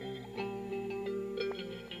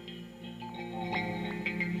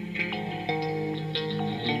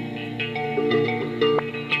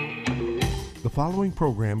following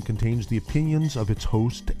program contains the opinions of its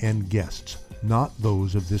host and guests, not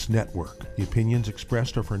those of this network. The opinions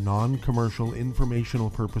expressed are for non-commercial informational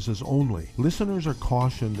purposes only. Listeners are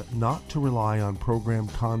cautioned not to rely on program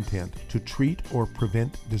content to treat or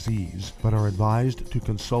prevent disease, but are advised to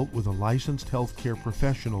consult with a licensed healthcare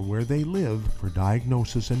professional where they live for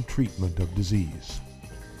diagnosis and treatment of disease.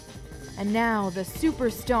 And now, the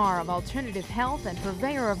superstar of alternative health and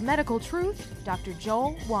purveyor of medical truth, Dr.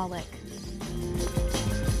 Joel Wallach.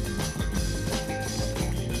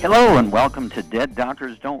 Hello and welcome to Dead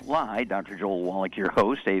Doctors Don't Lie. Dr. Joel Wallach, your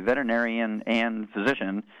host, a veterinarian and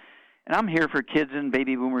physician. And I'm here for kids and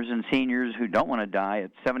baby boomers and seniors who don't want to die at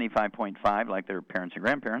 75.5 like their parents and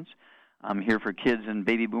grandparents. I'm here for kids and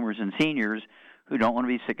baby boomers and seniors who don't want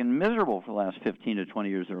to be sick and miserable for the last 15 to 20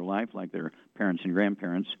 years of their life like their parents and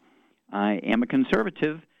grandparents. I am a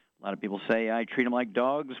conservative. A lot of people say I treat them like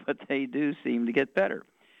dogs, but they do seem to get better.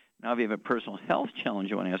 Now, if you have a personal health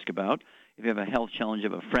challenge you want to ask about, if you have a health challenge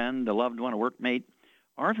of a friend, a loved one, a workmate,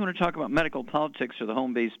 or if you want to talk about medical politics or the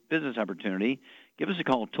home-based business opportunity, give us a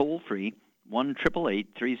call toll-free,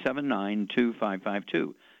 1-888-379-2552.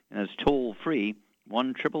 And that's toll-free,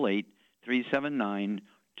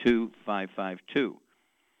 1-888-379-2552.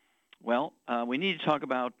 Well, we need to talk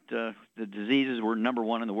about the diseases we're number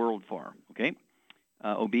one in the world for, okay?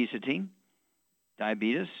 Obesity,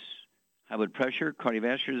 diabetes, high blood pressure,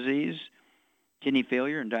 cardiovascular disease, kidney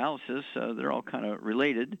failure, and dialysis. They're all kind of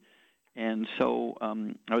related. And so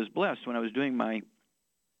I was blessed when I was doing my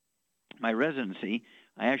residency.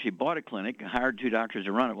 I actually bought a clinic, hired two doctors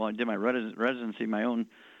to run it. While I did my residency in my own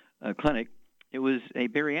clinic, it was a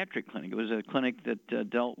bariatric clinic. It was a clinic that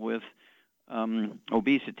dealt with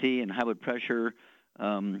obesity and high blood pressure,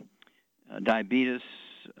 diabetes,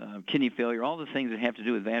 kidney failure, all the things that have to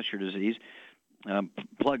do with vascular disease,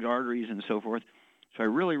 plugged arteries and so forth. So I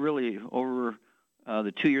really, over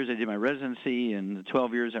the 2 years I did my residency and the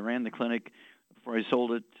 12 years I ran the clinic before I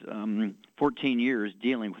sold it, 14 years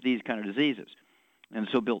dealing with these kind of diseases. And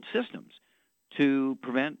so built systems to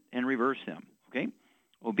prevent and reverse them, okay?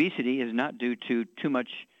 Obesity is not due to too much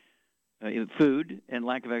food and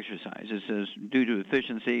lack of exercise. This is due to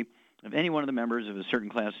deficiency of any one of the members of a certain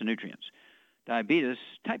class of nutrients. Diabetes,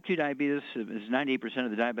 type 2 diabetes is 98%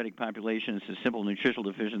 of the diabetic population. It's a simple nutritional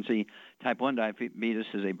deficiency. Type 1 diabetes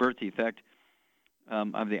is a birth defect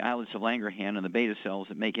of the islets of Langerhans and the beta cells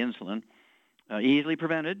that make insulin. Easily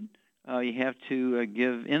prevented. You have to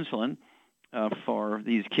give insulin for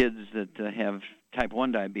these kids that have type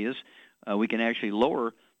 1 diabetes. We can actually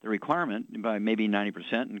lower the requirement by maybe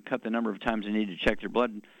 90% and cut the number of times they need to check their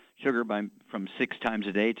blood sugar from 6 times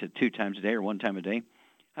a day to 2 times a day or 1 time a day.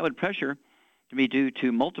 High blood pressure can be due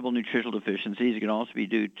to multiple nutritional deficiencies. It can also be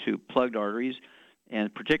due to plugged arteries,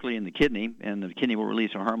 and particularly in the kidney. And the kidney will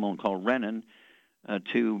release a hormone called renin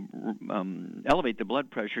to elevate the blood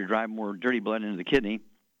pressure, drive more dirty blood into the kidney.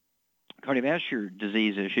 Cardiovascular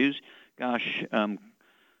disease issues,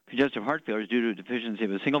 congestive heart failure is due to a deficiency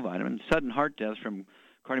of a single vitamin. Sudden heart death from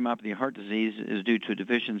cardiomyopathy heart disease is due to a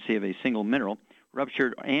deficiency of a single mineral.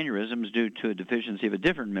 Ruptured aneurysms due to a deficiency of a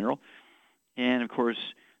different mineral. And, of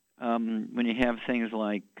course, when you have things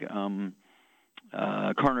like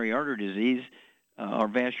coronary artery disease or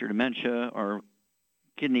vascular dementia or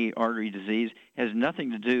kidney artery disease, has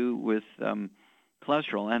nothing to do with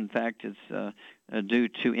cholesterol. In fact, it's due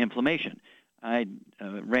to inflammation. I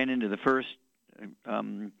ran into the first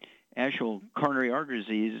actual coronary artery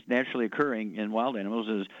disease naturally occurring in wild animals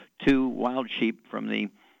is 2 wild sheep from the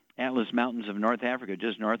Atlas Mountains of North Africa,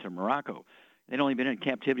 just north of Morocco. They'd only been in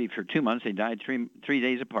captivity for 2 months. They died three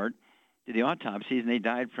days apart. Did the autopsies, and they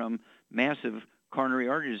died from massive coronary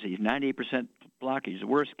artery disease, 98% blockage, the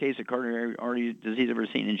worst case of coronary artery disease I've ever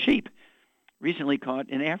seen in sheep, recently caught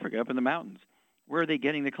in Africa up in the mountains. Where are they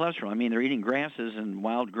getting the cholesterol? I mean, they're eating grasses and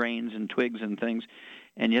wild grains and twigs and things,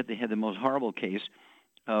 and yet they had the most horrible case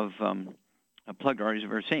of plugged arteries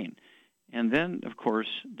I've ever seen. And then, of course,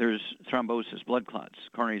 there's thrombosis, blood clots.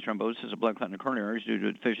 Coronary thrombosis, a blood clot in the coronary arteries due to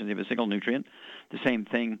a deficiency of a single nutrient. The same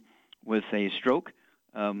thing with a stroke,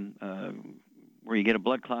 where you get a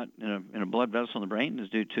blood clot in a blood vessel in the brain is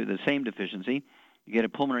due to the same deficiency. You get a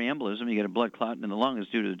pulmonary embolism, you get a blood clot in the lung is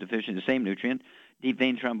due to the deficiency of the same nutrient. Deep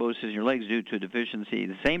vein thrombosis in your legs due to a deficiency,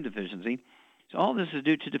 the same deficiency. So all this is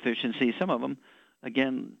due to deficiency. Some of them,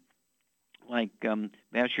 again, like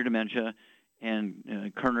vascular dementia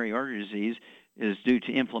and coronary artery disease, is due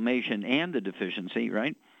to inflammation and the deficiency,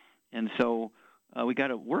 right? And so we got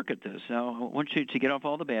to work at this. Now, I want you to get off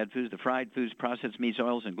all the bad foods, the fried foods, processed meats,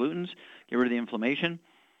 oils, and glutens. Get rid of the inflammation.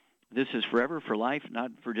 This is forever, for life,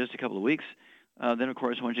 not for just a couple of weeks. Then, of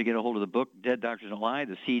course, once you get a hold of the book, Dead Doctors Don't Lie,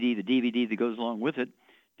 the CD, the DVD that goes along with it,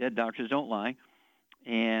 Dead Doctors Don't Lie.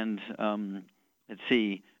 And let's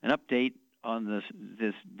see, an update on this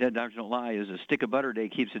Dead Doctors Don't Lie is a stick of butter day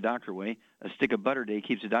keeps the doctor away. A stick of butter day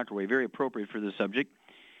keeps the doctor away. Very appropriate for this subject.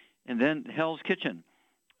 And then Hell's Kitchen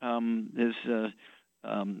is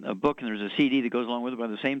a book, and there's a CD that goes along with it by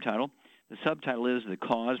the same title. The subtitle is The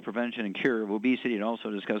Cause, Prevention, and Cure of Obesity. It also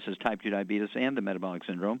discusses type 2 diabetes and the metabolic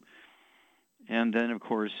syndrome. And then, of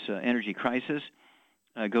course, Energy Crisis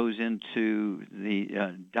goes into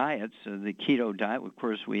the diets, the keto diet. Of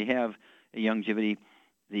course, we have at Youngevity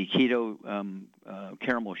the keto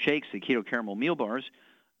caramel shakes, the keto caramel meal bars.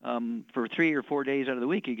 For 3 or 4 days out of the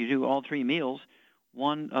week, you can do all 3 meals,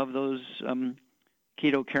 one of those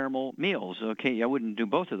keto caramel meals. Okay, I wouldn't do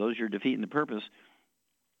both of those. You're defeating the purpose.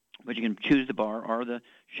 But you can choose the bar or the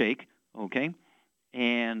shake, okay?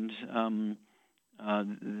 And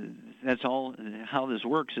that's all. How this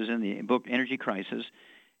works is in the book Energy Crisis.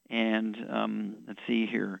 And let's see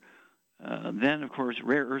here. Then, of course,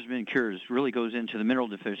 Rare Herbs and Cures really goes into the mineral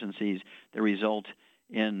deficiencies that result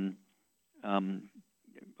in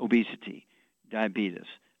obesity, diabetes,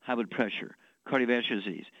 high blood pressure, cardiovascular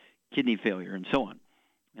disease, kidney failure, and so on.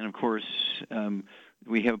 And, of course,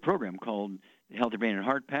 we have a program called the Healthy Brain and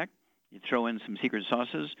Heart Pack. You throw in some secret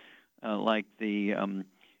sauces like the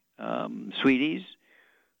Sweeties,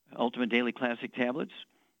 Ultimate Daily Classic Tablets,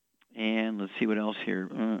 and let's see what else here,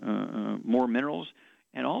 more minerals.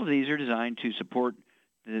 And all of these are designed to support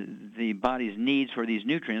the body's needs for these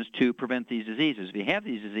nutrients to prevent these diseases. If you have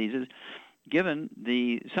these diseases, given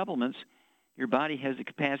the supplements, your body has the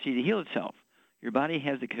capacity to heal itself. Your body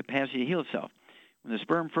has the capacity to heal itself. When the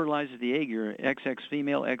sperm fertilizes the egg, you're XX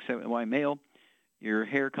female, XY male. Your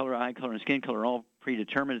hair color, eye color, and skin color are all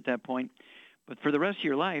predetermined at that point. But for the rest of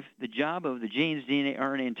your life, the job of the genes, DNA,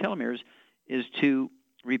 RNA, and telomeres is to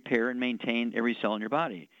repair and maintain every cell in your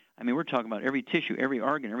body. I mean, we're talking about every tissue, every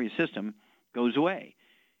organ, every system goes away.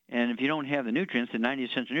 And if you don't have the nutrients, the 90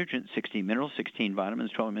 essential nutrients, 16 minerals, 16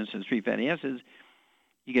 vitamins, 12 minerals, 3 fatty acids,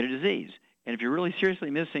 you get a disease. And if you're really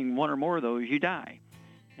seriously missing one or more of those, you die.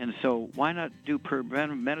 And so why not do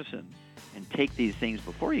preventive medicine and take these things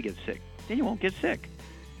before you get sick? Then you won't get sick.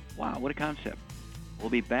 Wow, what a concept.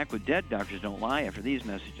 We'll be back with Dead Doctors Don't Lie after these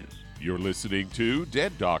messages. You're listening to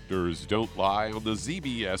Dead Doctors Don't Lie on the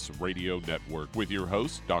ZBS Radio Network with your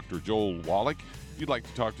host, Dr. Joel Wallach. If you'd like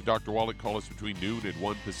to talk to Dr. Wallach, call us between noon and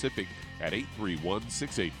 1 Pacific at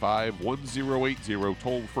 831-685-1080,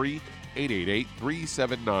 toll free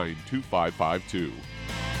 888-379-2552.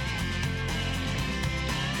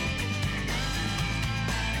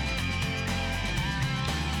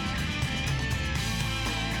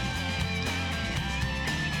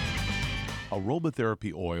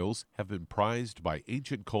 Aromatherapy oils have been prized by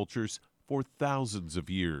ancient cultures for thousands of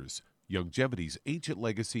years. Youngevity's ancient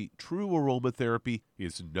legacy, True Aromatherapy,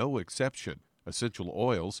 is no exception. Essential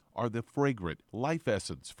oils are the fragrant life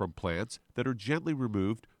essence from plants that are gently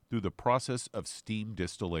removed through the process of steam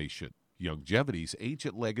distillation. Youngevity's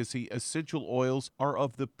ancient legacy essential oils are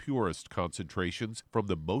of the purest concentrations from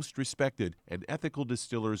the most respected and ethical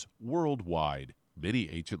distillers worldwide. Many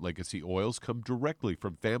ancient legacy oils come directly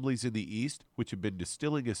from families in the East which have been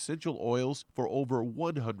distilling essential oils for over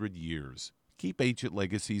 100 years. Keep Ancient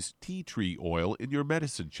Legacy's tea tree oil in your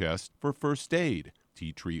medicine chest for first aid.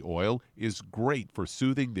 Tea tree oil is great for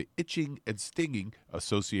soothing the itching and stinging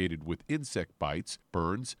associated with insect bites,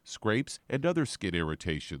 burns, scrapes, and other skin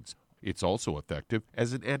irritations. It's also effective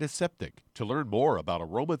as an antiseptic. To learn more about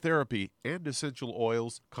aromatherapy and essential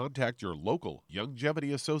oils, contact your local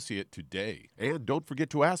Youngevity associate today. And don't forget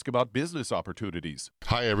to ask about business opportunities.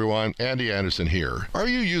 Hi everyone, Andy Anderson here. Are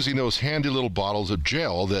you using those handy little bottles of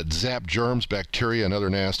gel that zap germs, bacteria, and other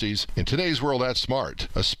nasties? In today's world, that's smart,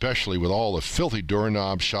 especially with all the filthy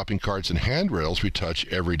doorknobs, shopping carts, and handrails we touch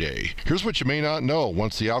every day. Here's what you may not know.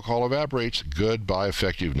 Once the alcohol evaporates, goodbye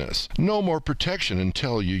effectiveness. No more protection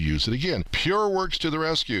until you use it again. PureWorks to the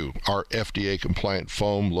rescue. Our FDA-compliant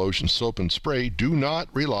foam, lotion, soap, and spray do not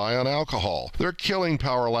rely on alcohol. Their killing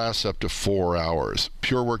power lasts up to 4 hours.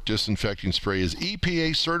 PureWorks disinfecting spray is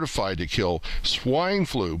EPA certified to kill swine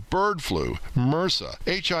flu, bird flu, MRSA,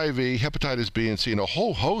 HIV, hepatitis B and C, and a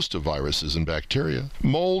whole host of viruses and bacteria.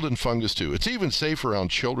 Mold and fungus too. It's even safe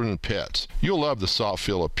around children and pets. You'll love the soft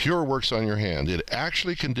feel of PureWorks on your hand. It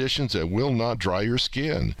actually conditions and will not dry your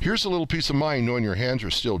skin. Here's a little peace of mind knowing your hands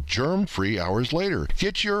are still germ-free hours later.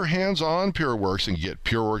 Get your hands on PureWorks and get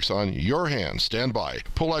PureWorks on your hands. Stand by.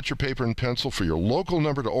 Pull out your paper and pencil for your local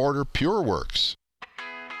number to order PureWorks.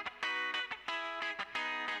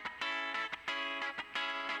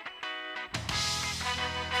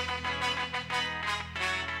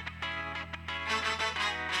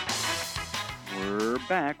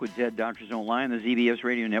 back with Dead Doctors Don't Lie on the ZBS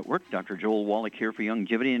Radio Network. Dr. Joel Wallach here for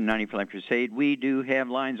Youngevity and 90 for Life Crusade. We do have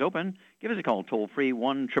lines open. Give us a call, toll-free,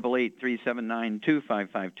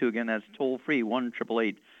 1-888-379-2552. Again, that's toll-free,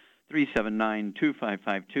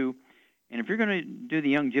 1-888-379-2552. And if you're going to do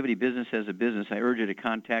the Youngevity business as a business, I urge you to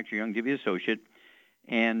contact your Youngevity associate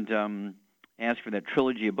and ask for that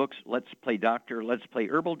trilogy of books, Let's Play Doctor, Let's Play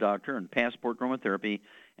Herbal Doctor, and Passport Aromatherapy,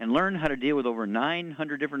 and learn how to deal with over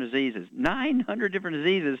 900 different diseases. 900 different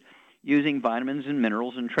diseases using vitamins and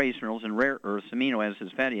minerals and trace minerals and rare earths, amino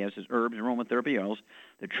acids, fatty acids, herbs, aromatherapy oils.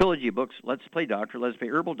 The trilogy of books, Let's Play Doctor, Let's Play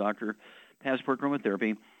Herbal Doctor, Passport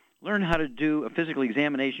Aromatherapy. Learn how to do a physical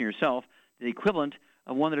examination yourself, the equivalent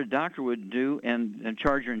of one that a doctor would do, and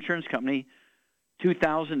charge your insurance company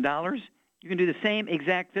 $2,000. You can do the same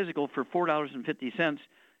exact physical for $4.50,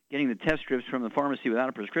 getting the test strips from the pharmacy without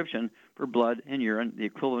a prescription for blood and urine, the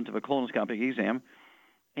equivalent of a colonoscopic exam.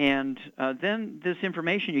 And then this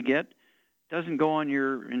information you get doesn't go on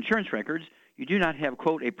your insurance records. You do not have,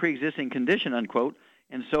 quote, a pre-existing condition, unquote.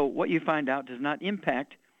 And so what you find out does not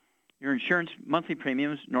impact your insurance monthly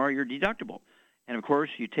premiums nor your deductible. And, of course,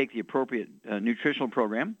 you take the appropriate nutritional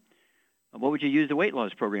program. What would you use the weight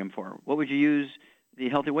loss program for? What would you use the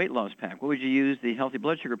healthy weight loss pack? What would you use the healthy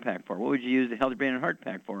blood sugar pack for? What would you use the healthy brain and heart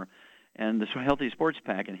pack for? And the healthy sports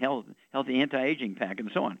pack and healthy anti-aging pack and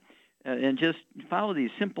so on. And just follow these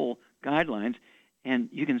simple guidelines, and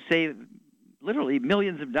you can save literally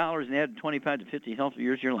millions of dollars and add 25 to 50 healthy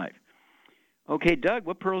years to your life. Okay, Doug,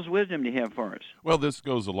 what pearls of wisdom do you have for us? Well, this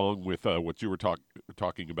goes along with what you were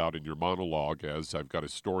talking about in your monologue, as I've got a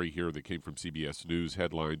story here that came from CBS News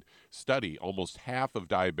headline, study, almost half of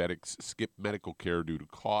diabetics skip medical care due to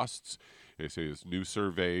costs. They say this new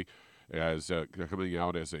survey as coming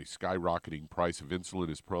out as a skyrocketing price of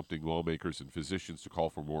insulin is prompting lawmakers and physicians to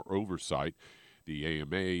call for more oversight. The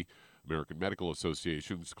AMA, American Medical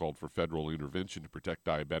Association, has called for federal intervention to protect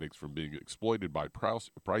diabetics from being exploited by price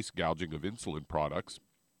gouging of insulin products.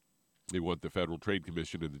 They want the Federal Trade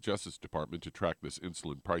Commission and the Justice Department to track this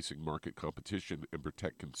insulin pricing market competition and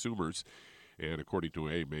protect consumers. And according to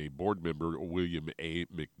AMA board member William A.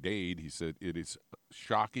 McDade, he said it is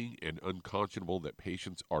shocking and unconscionable that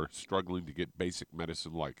patients are struggling to get basic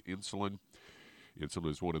medicine like insulin. Insulin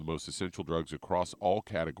is one of the most essential drugs across all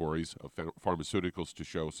categories of pharmaceuticals to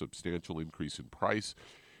show substantial increase in price.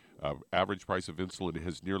 Average price of insulin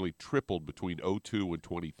has nearly tripled between 2002 and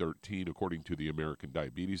 2013, according to the American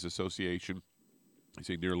Diabetes Association. They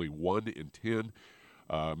say nearly 1 in 10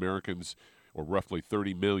 Americans, or roughly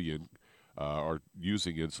 30 million, are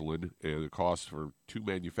using insulin, and the cost for two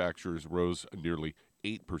manufacturers rose nearly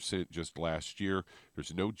 8% just last year.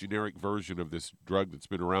 There's no generic version of this drug that's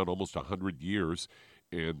been around almost 100 years,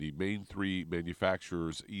 and the main three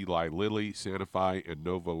manufacturers, Eli Lilly, Sanofi, and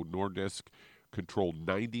Novo Nordisk, control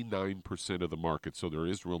 99% of the market, so there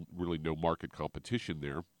is really no market competition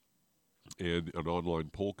there. And an online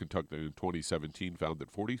poll conducted in 2017 found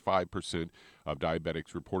that 45% of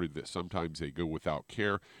diabetics reported that sometimes they go without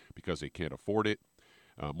care because they can't afford it.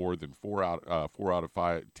 More than 4 out of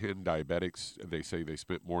 10 diabetics, they say they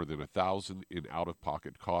spent more than $1,000 in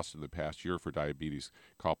out-of-pocket costs in the past year for diabetes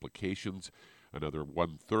complications. Another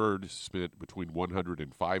 1/3 spent between $100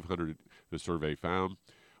 and $500, the survey found.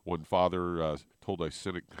 One father told a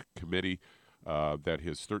Senate committee that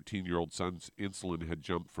his 13-year-old son's insulin had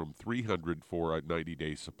jumped from $300 for a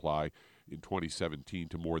 90-day supply in 2017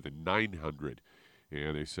 to more than $900.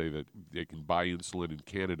 And they say that they can buy insulin in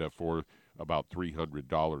Canada for about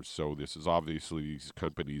 $300. So this is obviously, these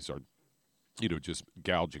companies are, just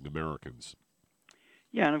gouging Americans.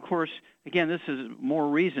 Yeah, and of course, again, this is more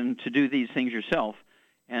reason to do these things yourself.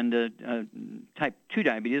 And type 2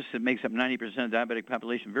 diabetes, that makes up 90% of the diabetic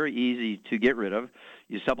population, very easy to get rid of.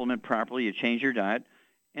 You supplement properly, you change your diet,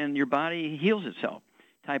 and your body heals itself.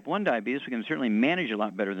 Type 1 diabetes, we can certainly manage a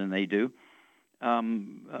lot better than they do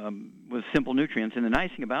with simple nutrients. And the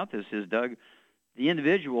nice thing about this is, Doug, the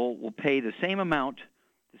individual will pay the same amount,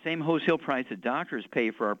 the same wholesale price that doctors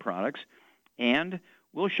pay for our products, and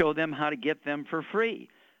we'll show them how to get them for free.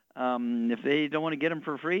 If they don't want to get them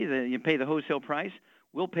for free, then you pay the wholesale price.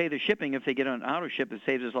 We'll pay the shipping if they get on auto ship. It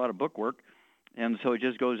saves us a lot of book work, and so it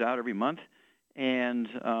just goes out every month, and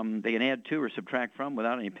they can add to or subtract from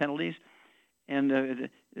without any penalties. And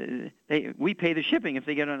we pay the shipping if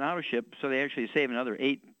they get on auto ship, so they actually save another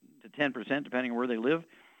 8 to 10%, depending on where they live.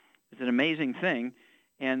 It's an amazing thing,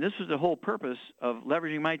 and this was the whole purpose of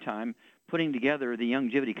leveraging my time, putting together the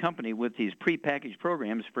Youngevity company with these prepackaged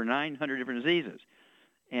programs for 900 different diseases.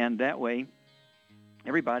 And that way,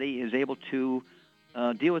 everybody is able to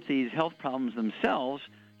deal with these health problems themselves,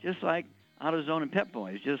 just like AutoZone and Pep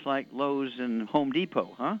Boys, just like Lowe's and Home Depot,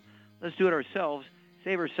 huh? Let's do it ourselves,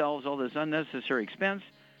 save ourselves all this unnecessary expense.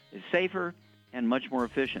 It's safer and much more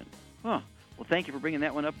efficient. Huh. Well, thank you for bringing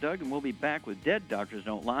that one up, Doug, and we'll be back with Dead Doctors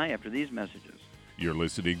Don't Lie after these messages. You're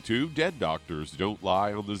listening to Dead Doctors Don't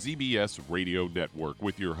Lie on the ZBS Radio Network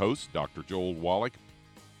with your host, Dr. Joel Wallach.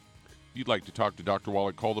 If you'd like to talk to Dr.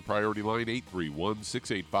 Wallach, call the priority line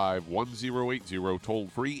 831-685-1080, toll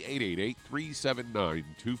free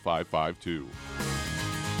 888-379-2552.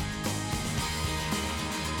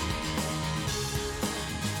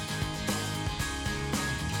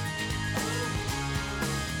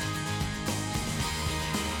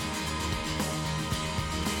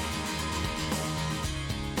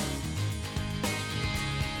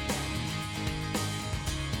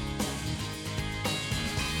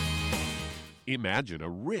 Imagine a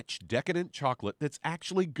rich, decadent chocolate that's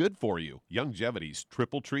actually good for you. Youngevity's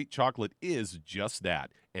Triple Treat chocolate is just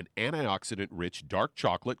that, an antioxidant-rich dark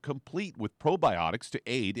chocolate complete with probiotics to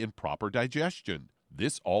aid in proper digestion.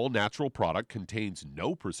 This all-natural product contains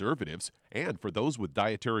no preservatives, and for those with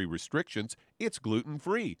dietary restrictions, it's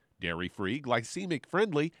gluten-free, dairy-free,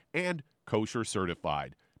 glycemic-friendly, and kosher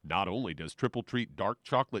certified. Not only does Triple Treat dark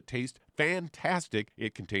chocolate taste fantastic,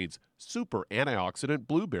 it contains super antioxidant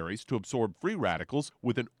blueberries to absorb free radicals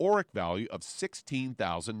with an ORAC value of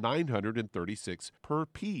 16,936 per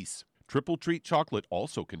piece. Triple Treat chocolate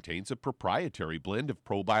also contains a proprietary blend of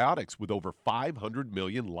probiotics with over 500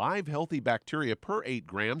 million live healthy bacteria per 8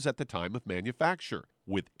 grams at the time of manufacture,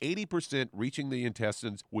 with 80% reaching the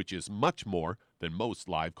intestines, which is much more than most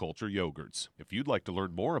live culture yogurts. If you'd like to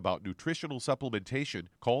learn more about nutritional supplementation,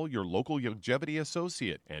 call your local Youngevity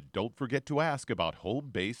associate, and don't forget to ask about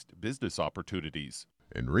home-based business opportunities.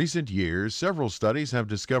 In recent years, several studies have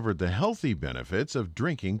discovered the healthy benefits of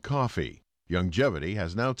drinking coffee. Youngevity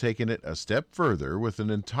has now taken it a step further with an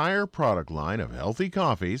entire product line of healthy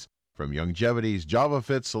coffees from Youngevity's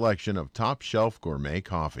JavaFit selection of top-shelf gourmet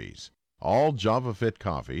coffees. All JavaFit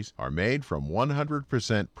coffees are made from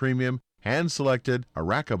 100% premium, hand-selected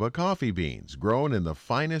Arabica coffee beans grown in the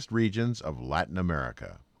finest regions of Latin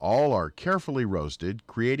America. All are carefully roasted,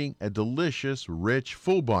 creating a delicious, rich,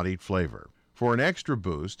 full-bodied flavor. For an extra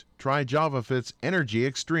boost, try JavaFit's Energy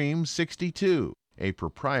Extreme 62, a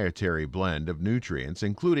proprietary blend of nutrients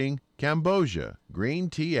including Cambogia,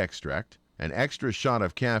 green tea extract, an extra shot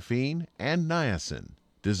of caffeine, and niacin.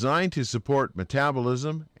 Designed to support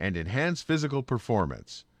metabolism and enhance physical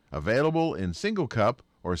performance. Available in single cup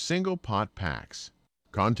or single pot packs.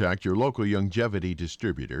 Contact your local Youngevity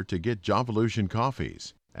distributor to get Jovolution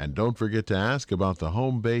coffees. And don't forget to ask about the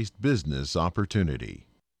home-based business opportunity.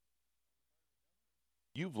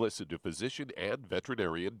 You've listened to physician and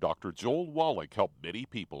veterinarian Dr. Joel Wallach help many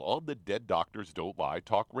people on the Dead Doctors Don't Lie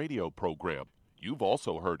talk radio program. You've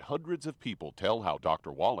also heard hundreds of people tell how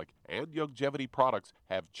Dr. Wallach and Youngevity products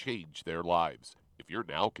have changed their lives. If you're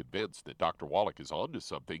now convinced that Dr. Wallach is onto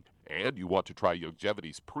something and you want to try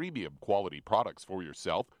Youngevity's premium quality products for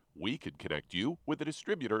yourself, we can connect you with a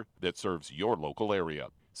distributor that serves your local area.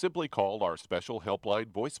 Simply call our special helpline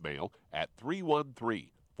voicemail at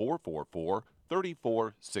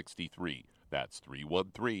 313-444-3463. That's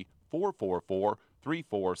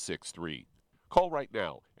 313-444-3463. Call right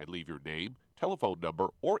now and leave your name, telephone number,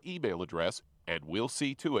 or email address, and we'll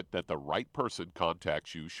see to it that the right person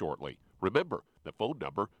contacts you shortly. Remember, the phone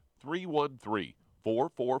number,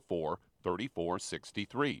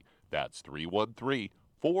 313-444-3463. That's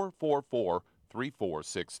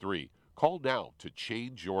 313-444-3463. Call now to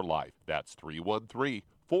change your life. That's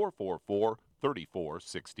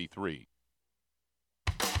 313-444-3463.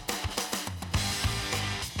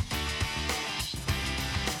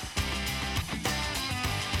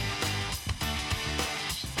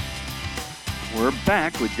 We're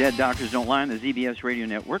back with Dead Doctors Don't Lie on the ZBS Radio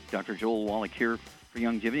Network. Dr. Joel Wallach here for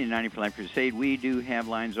Youngevity and 90 for Life Crusade. We do have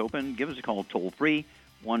lines open. Give us a call toll-free,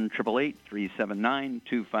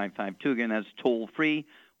 1-888-379-2552. Again, that's toll-free,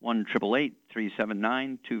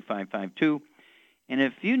 1-888-379-2552. And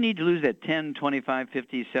if you need to lose that 10, 25,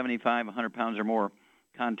 50, 75, 100 pounds or more,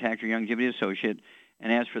 contact your Youngevity associate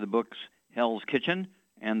and ask for the books Hell's Kitchen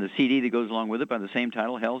and the CD that goes along with it by the same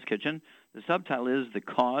title, Hell's Kitchen. The subtitle is The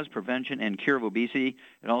Cause, Prevention, and Cure of Obesity.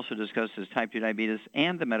 It also discusses type 2 diabetes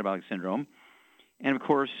and the metabolic syndrome. And, of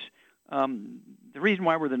course, the reason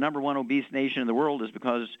why we're the number one obese nation in the world is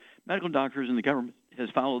because medical doctors and the government has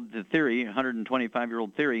followed the theory,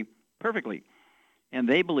 125-year-old theory, perfectly. And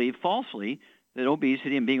they believe falsely that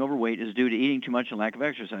obesity and being overweight is due to eating too much and lack of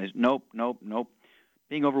exercise. Nope.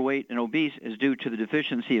 Being overweight and obese is due to the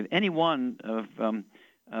deficiency of any one of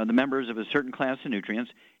the members of a certain class of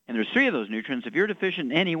nutrients, and there's 3 of those nutrients. If you're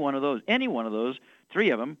deficient in any one of those, 3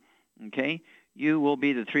 of them, okay, you will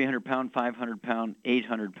be the 300-pound, 500-pound,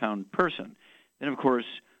 800-pound person. Then, of course,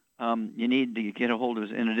 you need to get a hold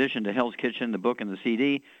of, in addition to Hell's Kitchen, the book and the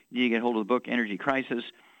CD, you need to get a hold of the book Energy Crisis.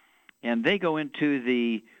 And they go into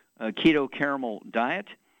the keto caramel diet,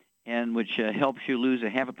 and which helps you lose a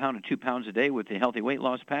half a pound to 2 pounds a day with the Healthy Weight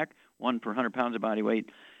Loss Pack, 1 per 100 pounds of body weight.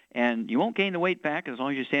 And you won't gain the weight back as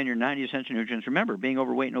long as you stay on your 90 essential nutrients. Remember, being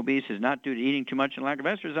overweight and obese is not due to eating too much and lack of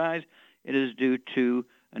exercise. It is due to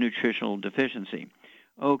a nutritional deficiency.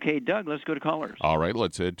 Okay, Doug, let's go to callers. All right,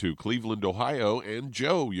 let's head to Cleveland, Ohio. And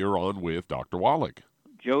Joe, you're on with Dr. Wallach.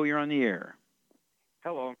 Joe, you're on the air.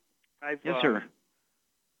 Hello. Yes, sir.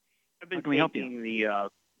 I've been How can we help you?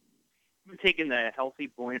 taking the Healthy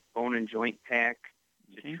Bone and Joint Pack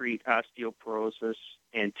to treat osteoporosis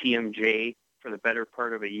and TMJ for the better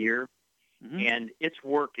part of a year, and it's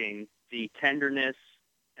working. The tenderness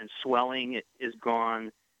and swelling is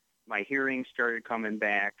gone. My hearing started coming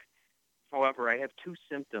back. However, I have 2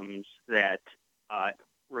 symptoms that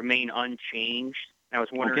remain unchanged. I was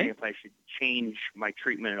wondering if I should change my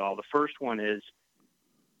treatment at all. The first one is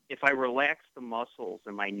if I relax the muscles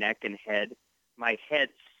in my neck and head, my head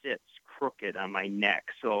sits crooked on my neck.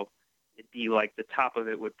 So it'd be like the top of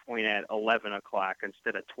it would point at 11 o'clock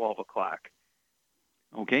instead of 12 o'clock.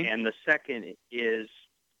 Okay. And the second is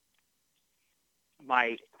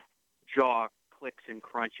my jaw clicks and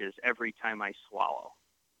crunches every time I swallow.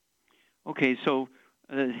 Okay, so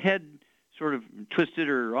the head sort of twisted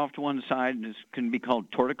or off to one side can be called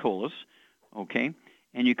torticollis, okay?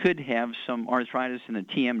 And you could have some arthritis in the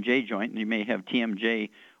TMJ joint, and you may have TMJ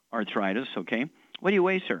arthritis, okay? What do you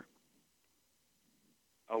weigh, sir?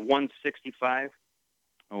 165.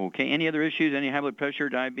 Okay, any other issues, any high blood pressure,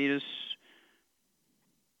 diabetes?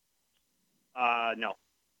 No.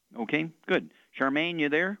 Okay, good. Charmaine, you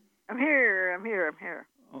there? I'm here.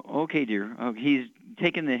 Okay, dear. He's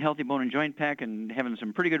taken the Healthy Bone and Joint Pack and having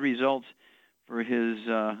some pretty good results for his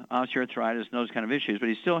osteoarthritis and those kind of issues, but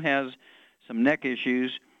he still has some neck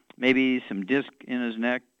issues, maybe some disc in his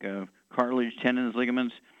neck, cartilage, tendons,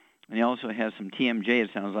 ligaments, and he also has some TMJ,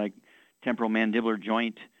 it sounds like, temporal mandibular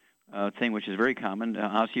joint thing, which is very common,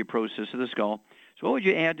 osteoporosis of the skull. So what would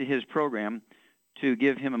you add to his program to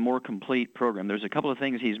give him a more complete program? There's a couple of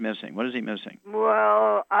things he's missing. What is he missing?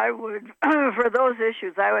 Well, I would, for those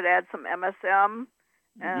issues, I would add some MSM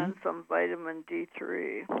and some vitamin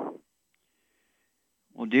D3.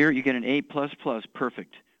 Well, dear, you get an A++,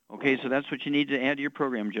 perfect. Okay, so that's what you need to add to your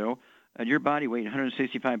program, Joe. At your body weight,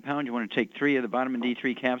 165 pounds, you want to take 3 of the vitamin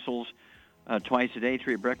D3 capsules twice a day,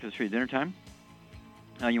 3 at breakfast, 3 at dinner time.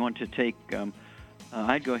 You want to take,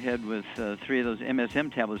 I'd go ahead with 3 of those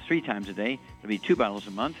MSM tablets 3 times a day. It'll be 2 bottles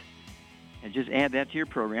a month. And just add that to your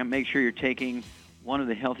program. Make sure you're taking 1 of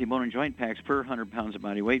the Healthy Bone and Joint Packs per 100 pounds of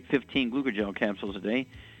body weight, 15 glucogel capsules a day.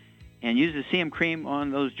 And use the CM cream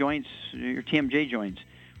on those joints, your TMJ joints.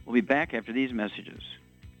 We'll be back after these messages.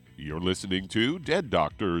 You're listening to Dead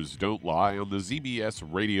Doctors Don't Lie on the ZBS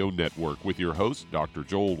Radio Network with your host, Dr.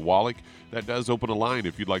 Joel Wallach. That does open a line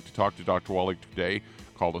if you'd like to talk to Dr. Wallach today.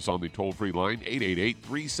 Call us on the toll-free line,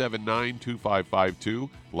 888-379-2552.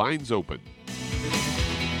 Lines open.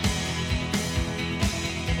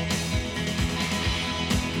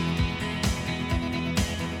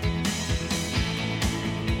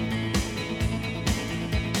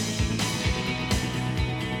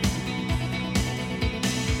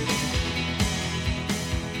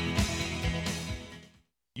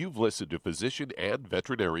 You've listened to physician and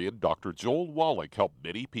veterinarian Dr. Joel Wallach help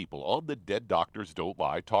many people on the Dead Doctors Don't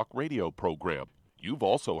Lie talk radio program. You've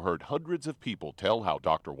also heard hundreds of people tell how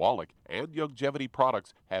Dr. Wallach and Youngevity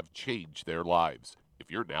products have changed their lives. If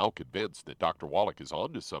you're now convinced that Dr. Wallach is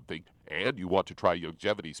onto something and you want to try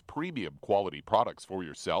Youngevity's premium quality products for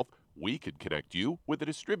yourself, we can connect you with a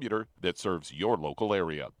distributor that serves your local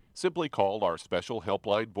area. Simply call our special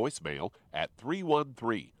helpline voicemail at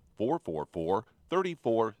 313-444-3463.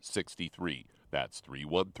 That's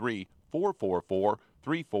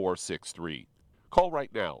 313-444-3463. Call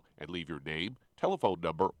right now and leave your name, telephone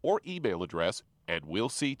number, or email address, and we'll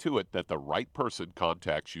see to it that the right person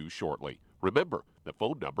contacts you shortly. Remember, the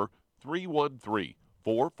phone number,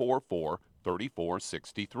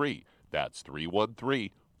 313-444-3463. That's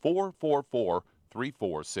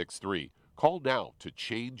 313-444-3463. Call now to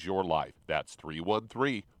change your life. That's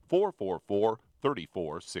 313-444-3463.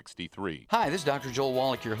 3463. Hi, this is Dr. Joel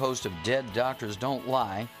Wallach, your host of Dead Doctors Don't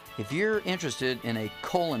Lie. If you're interested in a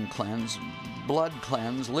colon cleanse, blood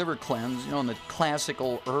cleanse, liver cleanse, in the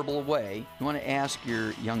classical herbal way, you want to ask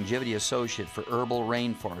your Youngevity associate for Herbal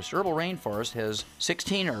Rainforest. Herbal Rainforest has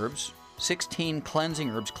 16 herbs, 16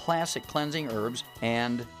 cleansing herbs, classic cleansing herbs,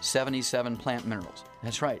 and 77 plant minerals.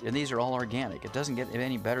 That's right, and these are all organic. It doesn't get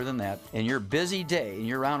any better than that. In your busy day, and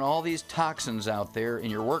you're around all these toxins out there in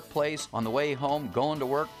your workplace, on the way home, going to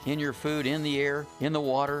work, in your food, in the air, in the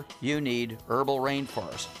water, you need Herbal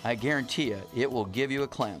Rainforest. I guarantee you, it will give you a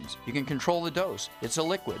cleanse. You can control the dose. It's a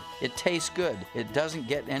liquid. It tastes good. It doesn't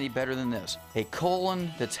get any better than this. A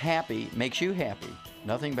colon that's happy makes you happy.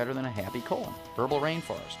 Nothing better than a happy colon. Herbal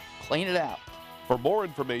Rainforest. Clean it out. For more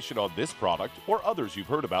information on this product or others you've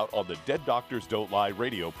heard about on the Dead Doctors Don't Lie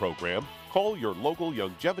radio program, call your local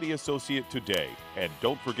Youngevity associate today. And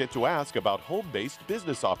don't forget to ask about home-based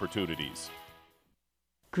business opportunities.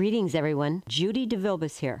 Greetings, everyone. Judy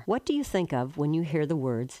DeVilbus here. What do you think of when you hear the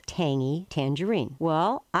words tangy tangerine?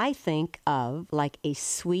 Well, I think of like a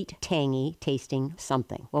sweet, tangy tasting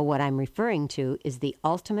something. Well, what I'm referring to is the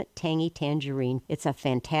Ultimate Tangy Tangerine. It's a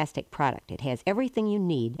fantastic product. It has everything you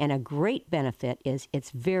need, and a great benefit is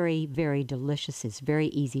it's very, very delicious. It's very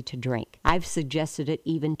easy to drink. I've suggested it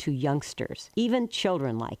even to youngsters. Even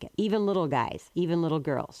children like it. Even little guys. Even little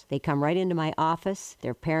girls. They come right into my office.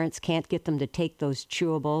 Their parents can't get them to take those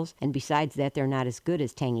chewables. And besides that, they're not as good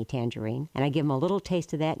as Tangy Tangerine. And I give them a little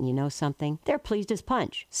taste of that, and you know something? They're pleased as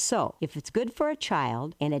punch. So, if it's good for a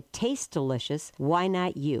child and it tastes delicious, why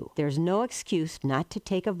not you? There's no excuse not to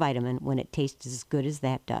take a vitamin when it tastes as good as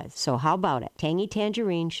that does. So how about it? Tangy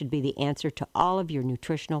Tangerine should be the answer to all of your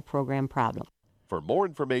nutritional program problems. For more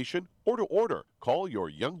information or to order, call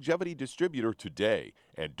your Youngevity distributor today.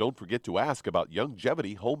 And don't forget to ask about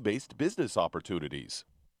Youngevity home-based business opportunities.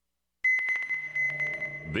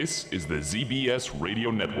 This is the ZBS Radio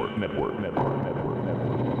Network.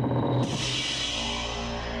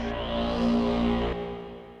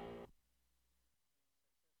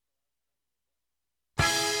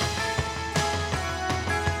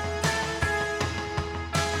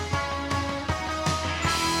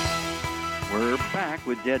 We're back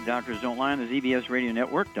with Dead Doctors Don't Lie on the ZBS Radio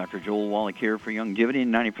Network. Dr. Joel Wallach here for Youngevity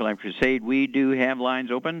and 90 for Life Crusade. We do have lines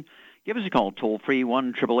open. Give us a call, toll-free,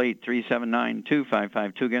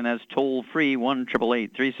 1-888-379-2552. Again, that's toll-free,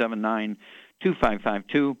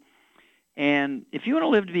 1-888-379-2552. And if you want to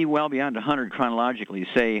live to be well beyond 100 chronologically,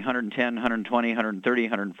 say 110, 120, 130,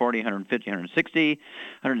 140, 150, 160,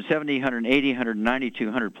 170, 180, 190,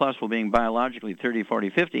 200 plus, while being biologically 30, 40,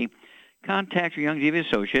 50, contact your Youngevity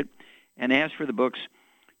associate and ask for the books,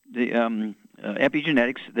 the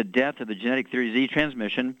Epigenetics, The Death of the Genetic Theory of Disease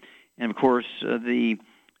Transmission, and, of course, the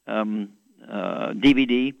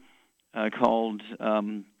DVD called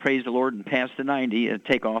Praise the Lord and Pass the 90, a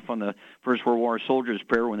takeoff on the First World War soldiers'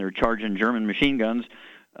 prayer when they were charging German machine guns.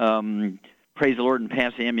 Praise the Lord and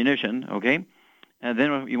Pass the ammunition, okay? And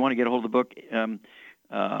then you want to get a hold of the book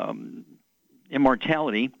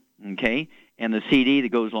Immortality, okay, and the CD that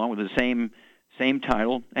goes along with the same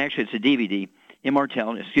title. Actually, it's a DVD.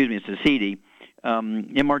 Immortality, it's a CD.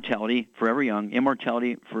 Immortality, Forever Young.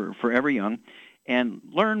 Immortality for Forever Young. And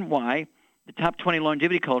learn why the top 20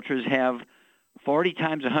 longevity cultures have 40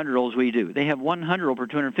 times 100-olds we do. They have 100-old per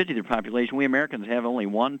 250 of their population. We Americans have only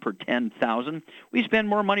 1 per 10,000. We spend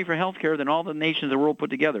more money for health care than all the nations of the world put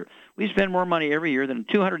together. We spend more money every year than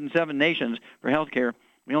 207 nations for health care.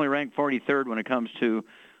 We only rank 43rd when it comes to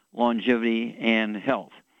longevity and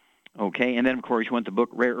health. Okay, and then, of course, you want the book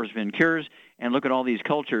Rare Earths and Cures, and look at all these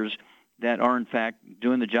cultures that are, in fact,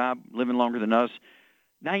 doing the job, living longer than us.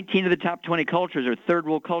 19 of the top 20 cultures are third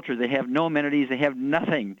world cultures. They have no amenities. They have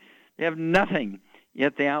nothing. Yet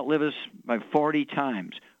they outlive us by 40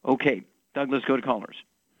 times. Okay, Doug, let's go to callers.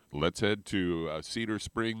 Let's head to Cedar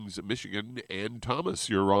Springs, Michigan. And Thomas,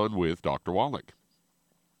 you're on with Dr. Wallach.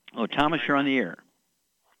 Oh, Thomas, you're on the air.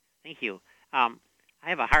 Thank you. I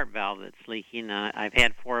have a heart valve that's leaking. I've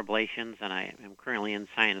had 4 ablations, and I am currently in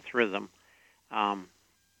sinus rhythm. I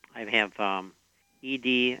have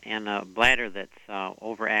ED and a bladder that's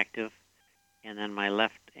overactive, and then my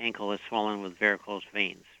left ankle is swollen with varicose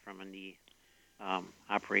veins from a knee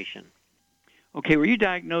operation. Okay, were you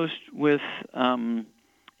diagnosed with atrial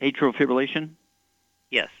fibrillation?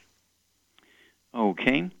 Yes.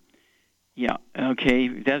 Okay. Yeah, okay.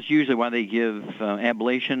 That's usually why they give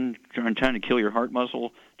ablation, trying to kill your heart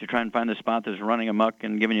muscle, to try and find the spot that's running amok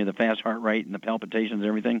and giving you the fast heart rate and the palpitations and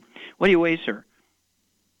everything. What do you weigh, sir?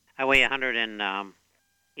 I weigh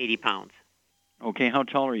 180 pounds. Okay, how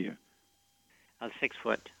tall are you? 6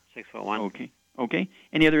 foot, 6'1". Okay. Okay.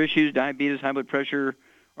 Any other issues? Diabetes, high blood pressure,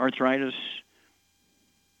 arthritis?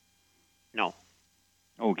 No.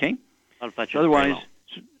 Okay. Blood pressure. Otherwise,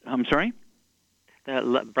 I'm sorry?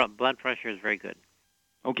 The blood pressure is very good.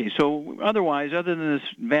 Okay, so otherwise, other than this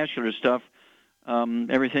vascular stuff,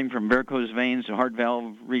 everything from varicose veins to heart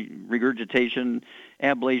valve regurgitation,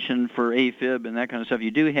 ablation for AFib, and that kind of stuff,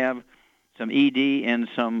 you do have some ED and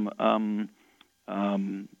some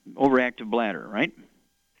overactive bladder, right?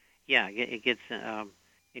 Yeah, it gets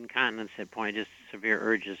incontinence at point, just severe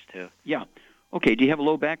urges to. Yeah. Okay, do you have a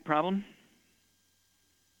low back problem?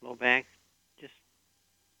 Low back? Just,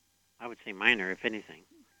 I would say minor, if anything.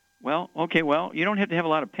 Well, okay, you don't have to have a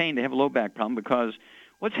lot of pain to have a low back problem, because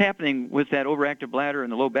what's happening with that overactive bladder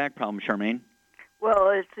and the low back problem, Charmaine? Well,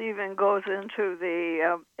 it even goes into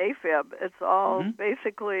the AFib. It's all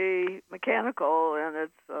basically mechanical, and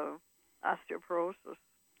it's osteoporosis.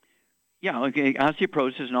 Yeah, okay,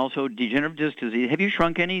 osteoporosis and also degenerative disc disease. Have you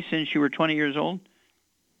shrunk any since you were 20 years old?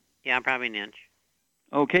 Yeah, probably an inch.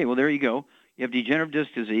 Okay, well, there you go. You have degenerative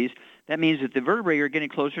disc disease. That means that the vertebrae are getting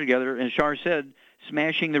closer together, and as Char said,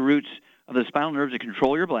 smashing the roots of the spinal nerves that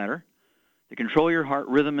control your bladder, to control your heart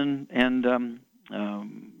rhythm and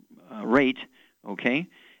rate, okay?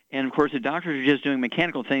 And, of course, the doctors are just doing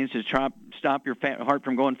mechanical things to stop your heart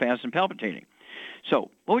from going fast and palpitating.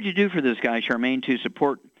 So what would you do for this guy, Charmaine, to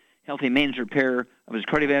support healthy maintenance repair of his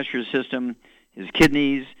cardiovascular system, his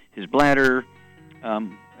kidneys, his bladder?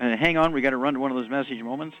 Hang on, we got to run to one of those message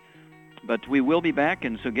moments. But we will be back,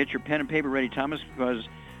 and so get your pen and paper ready, Thomas, because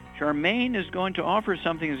Charmaine is going to offer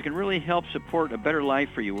something that's going to really help support a better life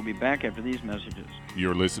for you. We'll be back after these messages.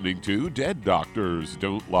 You're listening to Dead Doctors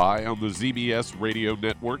Don't Lie on the ZBS Radio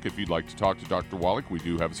Network. If you'd like to talk to Dr. Wallach, we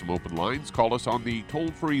do have some open lines. Call us on the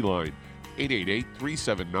toll-free line,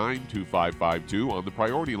 888-379-2552, on the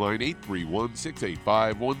priority line,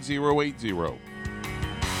 831-685-1080.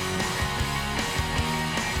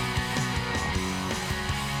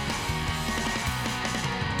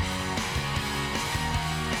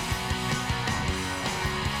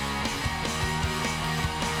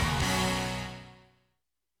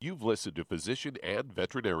 You've listened to physician and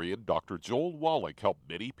veterinarian Dr. Joel Wallach help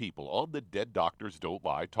many people on the Dead Doctors Don't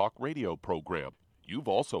Lie talk radio program. You've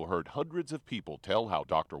also heard hundreds of people tell how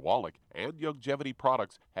Dr. Wallach and Youngevity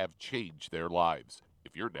products have changed their lives.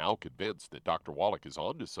 If you're now convinced that Dr. Wallach is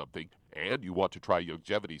onto something and you want to try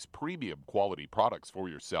Youngevity's premium quality products for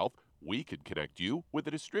yourself, we can connect you with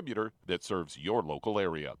a distributor that serves your local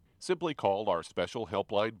area. Simply call our special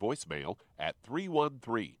helpline voicemail at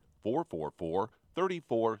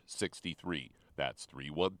 313-444-3463. That's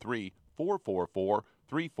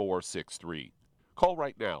 313-444-3463. Call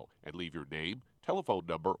right now and leave your name, telephone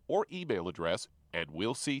number, or email address, and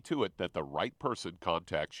we'll see to it that the right person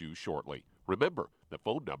contacts you shortly. Remember, the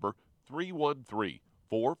phone number,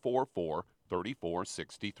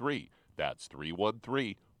 313-444-3463. That's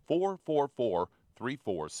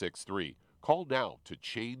 313-444-3463. Call now to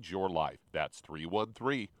change your life. That's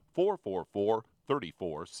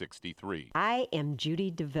 313-444-3463. I am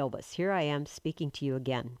Judy DeVilbus. Here I am speaking to you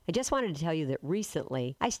again. I just wanted to tell you that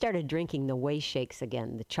recently I started drinking the Whey Shakes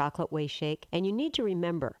again, the chocolate Whey Shake. And you need to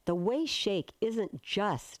remember, the Whey Shake isn't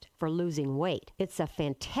just for losing weight. It's a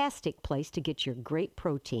fantastic place to get your great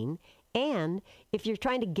protein. And if you're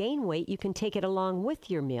trying to gain weight, you can take it along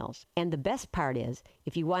with your meals. And the best part is,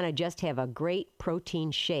 if you want to just have a great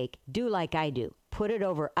protein shake, do like I do. Put it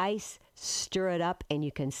over ice, stir it up, and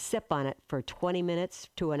you can sip on it for 20 minutes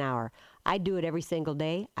to an hour. I do it every single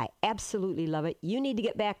day. I absolutely love it. You need to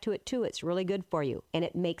get back to it too. It's really good for you. And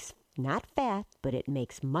it makes not fat, but it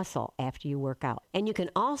makes muscle after you work out. And you can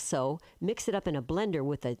also mix it up in a blender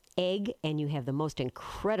with an egg, and you have the most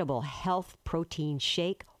incredible health protein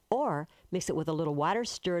shake. Or mix it with a little water,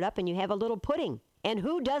 stir it up, and you have a little pudding. And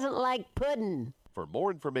who doesn't like pudding? For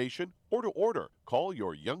more information or to order, call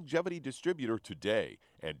your Youngevity distributor today.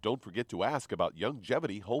 And don't forget to ask about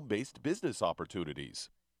Youngevity home-based business opportunities.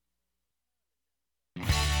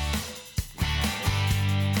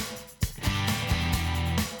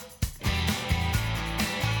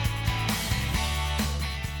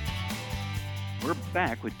 We're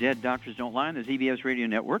back with Dead Doctors Don't Lie on the ZBS Radio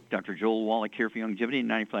Network. Dr. Joel Wallach here for Youngevity and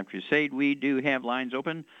 95 Crusade. We do have lines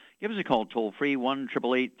open. Give us a call toll-free,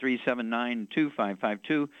 1-888-379-2552.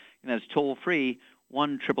 And that's toll-free,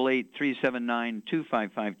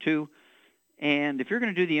 1-888-379-2552. And if you're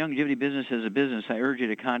going to do the Youngevity business as a business, I urge you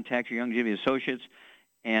to contact your Youngevity associates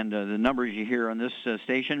and the numbers you hear on this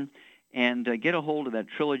station. and get a hold of that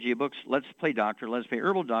trilogy of books, Let's Play Doctor, Let's Play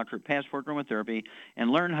Herbal Doctor, Passport Aromatherapy, and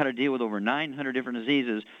learn how to deal with over 900 different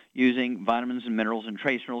diseases using vitamins and minerals and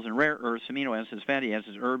trace minerals and rare earths, amino acids, fatty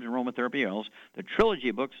acids, herbs, and aromatherapy oils. The trilogy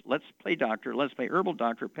of books, Let's Play Doctor, Let's Play Herbal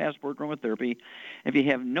Doctor, Passport Aromatherapy. If you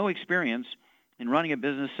have no experience in running a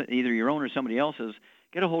business, either your own or somebody else's,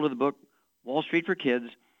 get a hold of the book, Wall Street for Kids,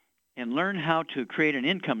 and learn how to create an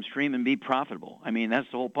income stream and be profitable. I mean, that's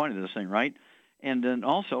the whole point of this thing, right? And then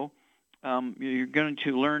also, you're going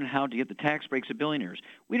to learn how to get the tax breaks of billionaires.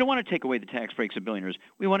 We don't want to take away the tax breaks of billionaires.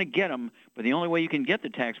 We want to get them, but the only way you can get the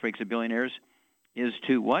tax breaks of billionaires is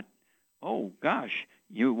to what? Oh, gosh,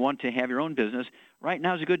 you want to have your own business. Right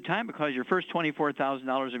now is a good time because your first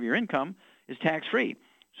 $24,000 of your income is tax-free.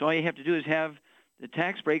 So all you have to do is have the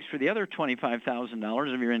tax breaks for the other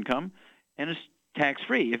 $25,000 of your income, and it's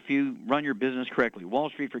tax-free if you run your business correctly. Wall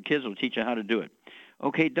Street for Kids will teach you how to do it.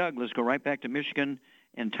 Okay, Doug, let's go right back to Michigan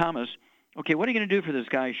and Thomas. Okay, what are you going to do for this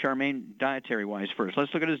guy, Charmaine, dietary-wise first?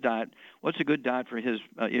 Let's look at his diet. What's a good diet for his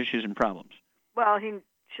issues and problems? Well, he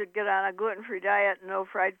should get on a gluten-free diet, no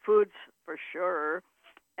fried foods for sure,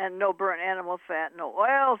 and no burnt animal fat, no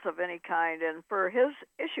oils of any kind. And for his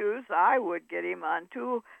issues, I would get him on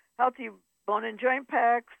 2 healthy bone and joint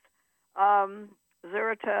packs,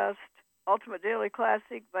 Zeratest, Ultimate Daily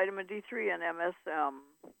Classic, vitamin D3, and MSM.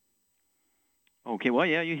 Okay, well,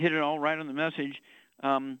 yeah, you hit it all right on the message.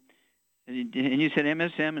 And you said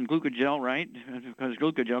MSM and glucogel, right? Because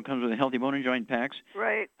glucogel comes with a healthy bone and joint packs.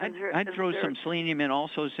 Right. I'd throw some selenium in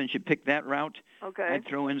also, since you picked that route. Okay. I'd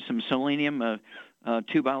throw in some selenium,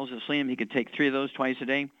 2 bottles of selenium. He could take 3 of those twice a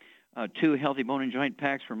day. 2 healthy bone and joint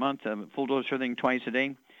packs per month, full dose of everything twice a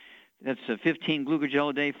day. That's 15 glucogel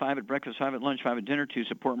a day, 5 at breakfast, 5 at lunch, 5 at dinner to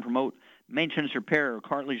support and promote maintenance, repair,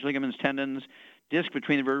 cartilage, ligaments, tendons, disc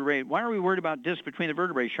between the vertebrae. Why are we worried about disc between the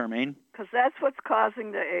vertebrae, Charmaine? Because that's what's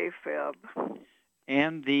causing the AFib.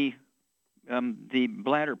 And the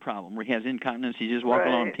bladder problem, where he has incontinence. He just walks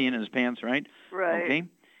along peeing in his pants, right? Right. Okay.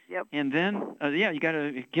 Yep. And then, you got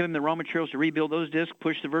to give him the raw materials to rebuild those discs,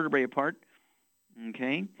 push the vertebrae apart.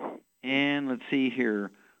 Okay. And let's see here.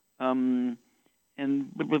 And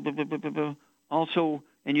also,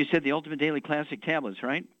 and you said the Ultimate Daily Classic tablets,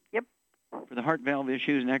 right? Yep. For the heart valve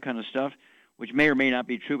issues and that kind of stuff, which may or may not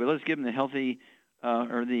be true, but let's give them the healthy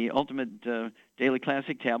or the Ultimate Daily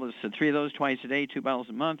Classic tablets. So 3 of those twice a day, 2 bottles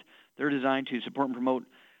a month. They're designed to support and promote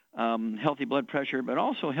healthy blood pressure, but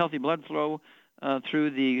also healthy blood flow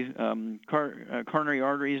through the coronary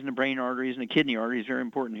arteries and the brain arteries and the kidney arteries. Very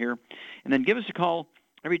important here. And then give us a call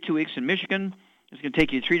every 2 weeks in Michigan. It's going to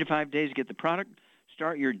take you 3 to 5 days to get the product.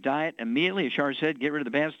 Start your diet immediately. As Char said, get rid of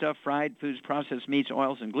the bad stuff, fried foods, processed meats,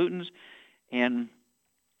 oils, and glutens. And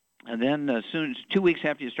then as soon as 2 weeks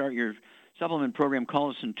after you start your supplement program, call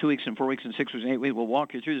us in 2 weeks and 4 weeks and 6 weeks and 8 weeks. We'll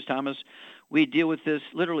walk you through this, Thomas. We deal with this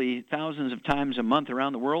literally thousands of times a month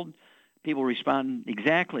around the world. People respond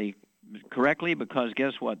exactly correctly because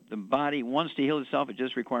guess what? The body wants to heal itself. It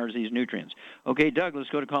just requires these nutrients. Okay, Doug, let's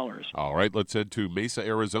go to callers. All right, let's head to Mesa,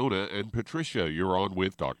 Arizona. And Patricia, you're on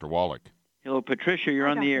with Dr. Wallach. Hello, Patricia. You're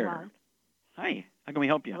on the air. Wallach. Hi. How can we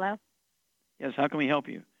help you? Hello? Yes, how can we help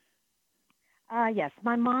you? Yes,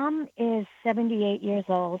 my mom is 78 years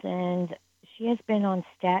old, and she has been on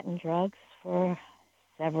statin drugs for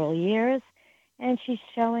several years, and she's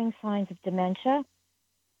showing signs of dementia.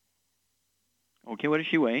 Okay, what does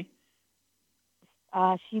she weigh?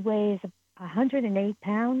 She weighs 108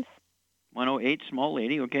 pounds. 108, small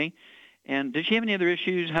lady, okay. And does she have any other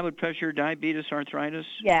issues, high blood pressure, diabetes, arthritis?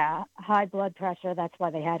 Yeah, high blood pressure. That's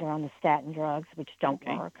why they had her on the statin drugs, which don't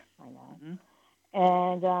work. I know. Mm-hmm.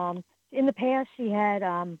 And in the past, she had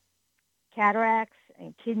cataracts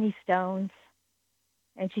and kidney stones,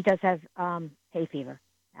 and she does have hay fever,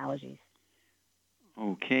 allergies.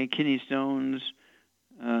 Okay, kidney stones,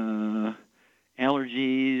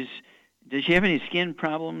 allergies. Does she have any skin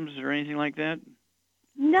problems or anything like that?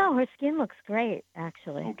 No, her skin looks great,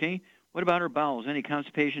 actually. Okay. What about her bowels? Any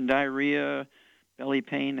constipation, diarrhea, belly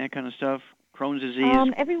pain, that kind of stuff? Crohn's disease?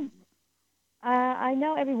 I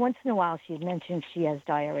know every once in a while she mentions she has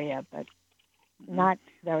diarrhea, but not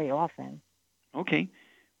very often. Okay.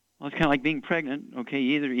 Well, it's kind of like being pregnant. Okay,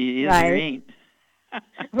 either you ain't.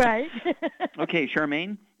 Right. Okay,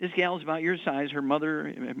 Charmaine, this gal's about your size. Her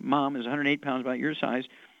mom is 108 pounds, about your size.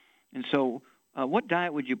 And so what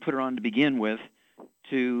diet would you put her on to begin with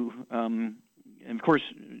to, and of course,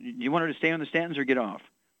 do you want her to stay on the statins or get off?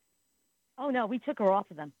 Oh, no, we took her off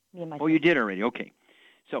of them, me and my Oh, you did already, okay.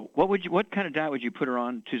 So what kind of diet would you put her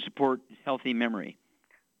on to support healthy memory?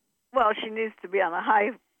 Well, she needs to be on a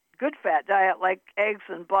high good fat diet like eggs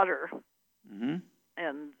and butter. Mm-hmm.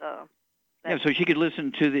 And Yeah, so she could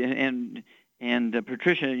listen to the and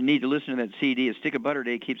Patricia, you need to listen to that CD. A stick of butter a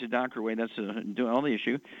day keeps the doctor away. That's the only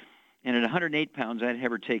issue. And at 108 pounds, I'd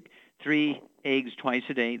have her take 3 eggs twice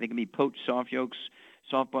a day. They can be poached soft yolks,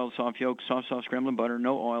 soft-boiled soft yolks, soft scrambled butter,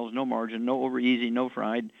 no oils, no margarine, no over easy, no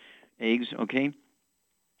fried eggs. Okay.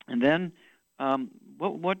 And then,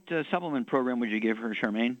 what supplement program would you give her,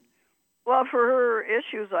 Charmaine? Well, for her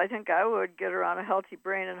issues, I think I would get her on a Healthy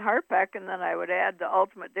Brain and Heart Pack, and then I would add the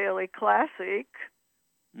Ultimate Daily Classic,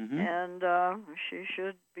 and she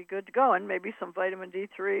should be good to go, and maybe some vitamin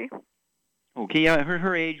D3. Okay, yeah,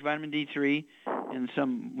 her age, vitamin D3, and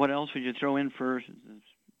some. What else would you throw in for?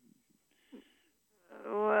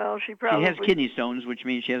 Well, she probably has kidney stones, which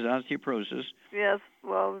means she has osteoporosis. Yes,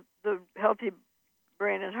 well, the Healthy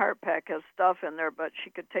Brain and Heart Pack has stuff in there, but she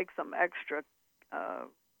could take some extra. How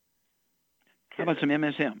about some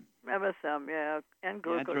MSM? MSM, yeah, and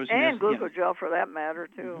glucogel, glucogel for that matter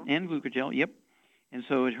too. And glucogel, yep. And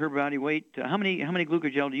so at her body weight, how many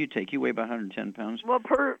glucogel do you take? You weigh about 110 pounds. Well,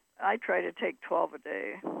 I try to take 12 a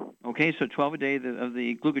day. Okay, so 12 a day of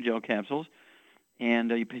the glucogel capsules, and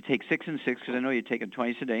you take 6 and 6 because I know you take it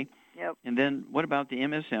twice a day. Yep. And then what about the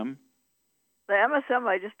MSM? The MSM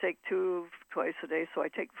I just take 2 twice a day, so I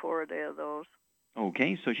take 4 a day of those.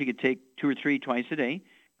 Okay, so she could take 2 or 3 twice a day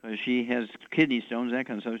because she has kidney stones, that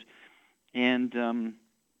kind of stuff. And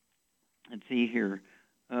let's see here.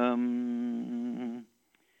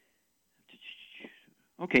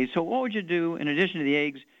 Okay, so what would you do in addition to the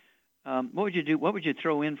eggs? What would you do? What would you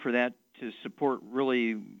throw in for that to support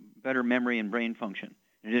really better memory and brain function?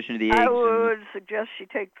 In addition to the eggs, I would suggest she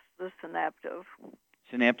takes the Synaptive.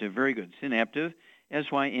 Synaptive, very good. Synaptive,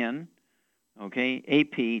 SYN, okay,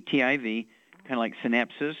 APTIV, kind of like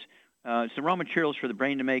synapses. It's the raw materials for the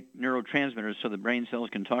brain to make neurotransmitters so the brain cells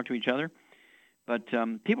can talk to each other. But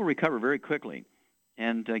people recover very quickly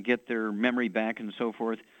and get their memory back and so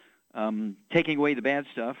forth. Taking away the bad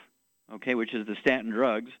stuff, okay, which is the statin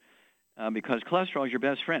drugs, because cholesterol is your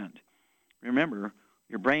best friend. Remember,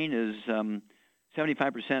 your brain is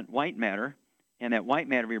 75% white matter, and that white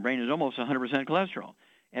matter of your brain is almost 100% cholesterol.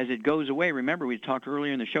 As it goes away, remember we talked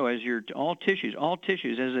earlier in the show, as your all tissues,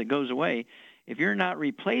 as it goes away, if you're not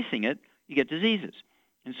replacing it, you get diseases.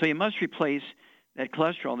 And so you must replace that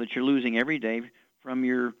cholesterol that you're losing every day from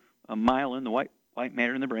your myelin, the white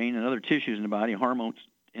matter in the brain, and other tissues in the body, hormones,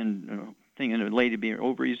 and thing in the lady be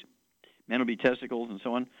ovaries, men will be testicles, and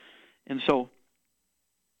so on. And so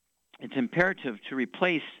it's imperative to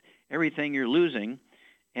replace everything you're losing,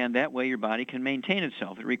 and that way your body can maintain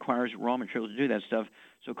itself. It requires raw materials to do that stuff.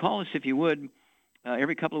 So call us if you would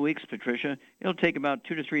every couple of weeks, Patricia. It'll take about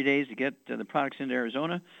 2 to 3 days to get the products into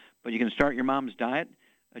Arizona, but you can start your mom's diet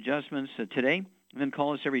adjustments today, and then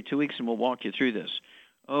call us every 2 weeks, and we'll walk you through this.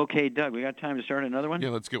 Okay, Doug, we got time to start another one? Yeah,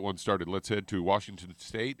 let's get one started. Let's head to Washington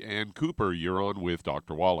State. And Cooper, you're on with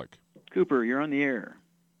Dr. Wallach. Cooper, you're on the air.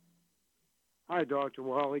 Hi, Dr.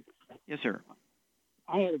 Wallach. Yes, sir.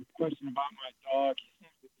 I had a question about my dog. He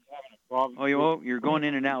seems to be having a problem. Oh, you're going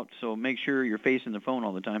in and out, so make sure you're facing the phone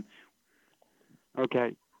all the time.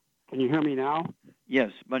 Okay. Can you hear me now?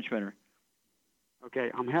 Yes, much better.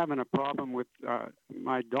 Okay, I'm having a problem with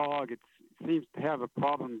my dog. It seems to have a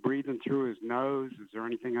problem breathing through his nose. Is there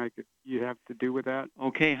anything you have to do with that?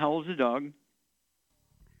 Okay, how old's the dog?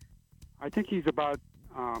 I think he's about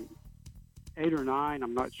 8 or 9.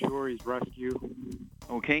 I'm not sure. He's rescue.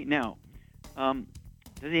 Okay, now,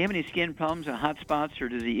 does he have any skin problems, hot spots, or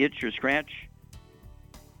does he itch or scratch?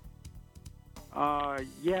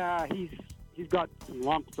 Yeah, he's got some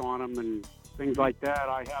lumps on him and things like that.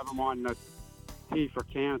 I have him on the T for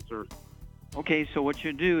cancer. Okay, so what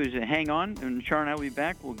you do is hang on, and Char and I will be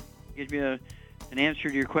back. We'll give you an answer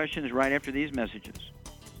to your questions right after these messages.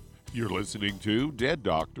 You're listening to Dead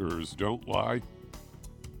Doctors Don't Lie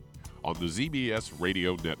on the ZBS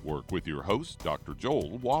Radio Network with your host, Dr.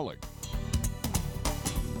 Joel Wallach.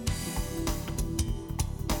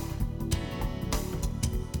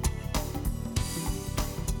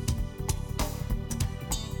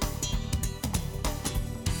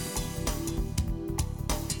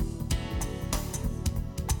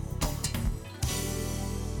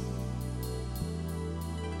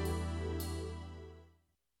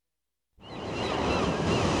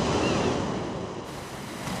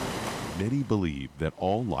 Many believe that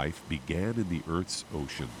all life began in the Earth's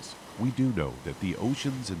oceans. We do know that the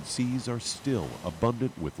oceans and seas are still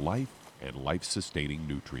abundant with life and life-sustaining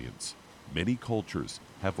nutrients. Many cultures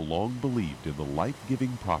have long believed in the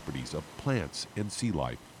life-giving properties of plants and sea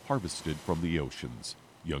life harvested from the oceans.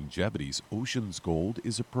 Youngevity's Ocean's Gold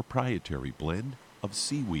is a proprietary blend of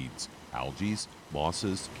seaweeds, algae,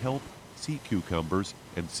 mosses, kelp, sea cucumbers,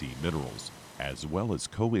 and sea minerals, as well as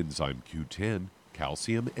coenzyme Q10,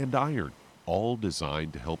 calcium, and iron, all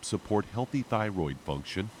designed to help support healthy thyroid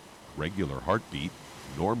function, regular heartbeat,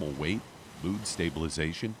 normal weight, mood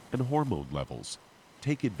stabilization, and hormone levels.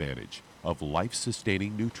 Take advantage of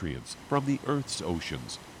life-sustaining nutrients from the Earth's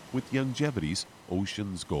oceans with Youngevity's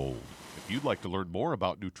Ocean's Gold. If you'd like to learn more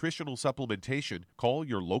about nutritional supplementation, call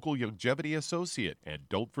your local Youngevity associate, and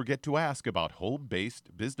don't forget to ask about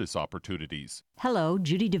home-based business opportunities. Hello,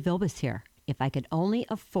 Judy DeVilbus here. If I could only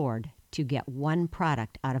afford to get one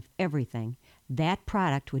product out of everything, that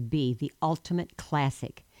product would be the Ultimate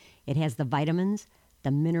Classic. It has the vitamins,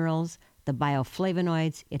 the minerals, the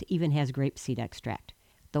bioflavonoids. It even has grapeseed extract.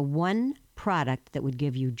 The one product that would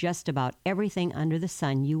give you just about everything under the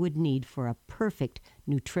sun you would need for a perfect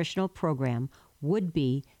nutritional program would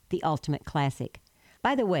be the Ultimate Classic.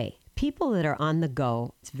 By the way, people that are on the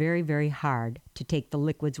go, it's very, very hard to take the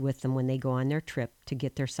liquids with them when they go on their trip to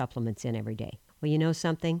get their supplements in every day. Well, you know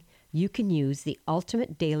something? You can use the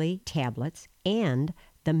Ultimate Daily tablets and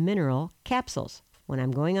the mineral capsules. When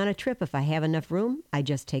I'm going on a trip, if I have enough room, I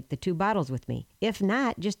just take the 2 bottles with me. If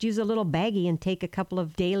not, just use a little baggie and take a couple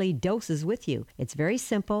of daily doses with you. It's very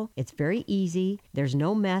simple. It's very easy. There's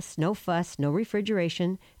no mess, no fuss, no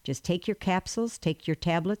refrigeration. Just take your capsules, take your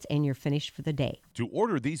tablets, and you're finished for the day. To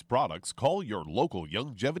order these products, call your local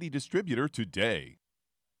Youngevity distributor today.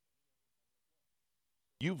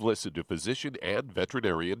 You've listened to physician and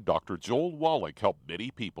veterinarian Dr. Joel Wallach help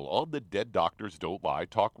many people on the Dead Doctors Don't Lie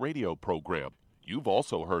talk radio program. You've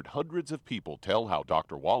also heard hundreds of people tell how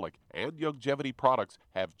Dr. Wallach and Youngevity products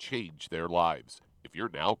have changed their lives. If you're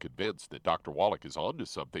now convinced that Dr. Wallach is onto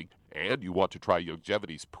something and you want to try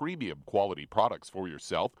Youngevity's premium quality products for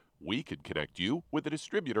yourself, we can connect you with a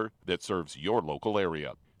distributor that serves your local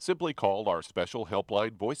area. Simply call our special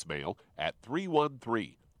helpline voicemail at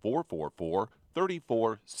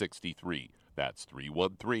 313-444-3463. That's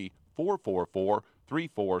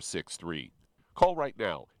 313-444-3463. Call right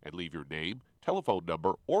now and leave your name, telephone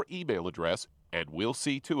number, or email address, and we'll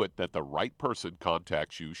see to it that the right person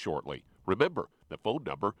contacts you shortly. Remember, the phone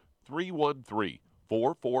number,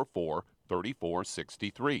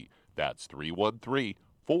 313-444-3463. That's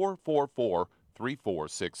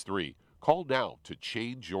 313-444-3463. Call now to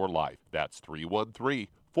change your life. That's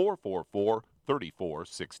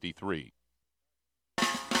 313-444-3463.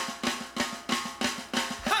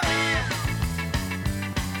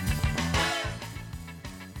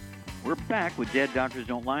 We're back with Dead Doctors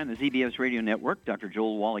Don't Lie on the ZBS Radio Network. Dr.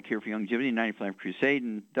 Joel Wallach here for Youngevity, 95 Crusade.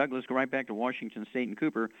 And Doug, let's go right back to Washington State and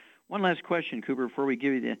Cooper. One last question, Cooper, before we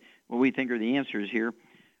give you what we think are the answers here.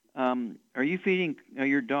 Are you feeding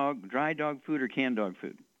your dog dry dog food or canned dog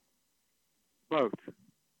food? Both.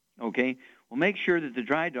 Okay. Well, make sure that the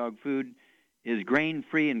dry dog food is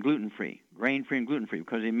grain-free and gluten-free. Grain-free and gluten-free,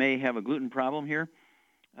 because they may have a gluten problem here.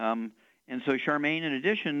 And so, Charmaine, in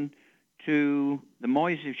addition to the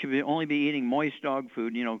moist, you should only be eating moist dog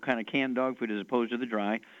food, kind of canned dog food as opposed to the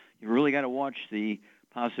dry. You've really got to watch the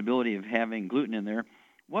possibility of having gluten in there.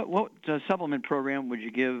 What supplement program would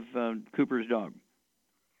you give Cooper's dog?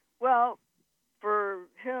 Well, for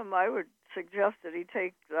him, I would suggest that he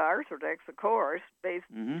take the Arthrodex, of course, based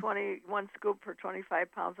 21 scoop for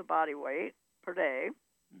 25 pounds of body weight per day.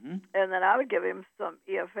 And then I would give him some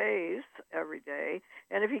EFAs every day.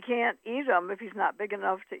 And if he can't eat them, if he's not big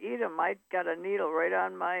enough to eat them, I got a needle right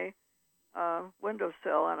on my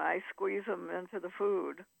windowsill, and I squeeze them into the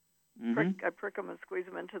food. I prick them and squeeze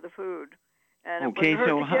them into the food. And okay,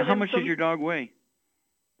 so how much does your dog weigh?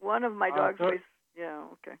 One of my dogs weighs,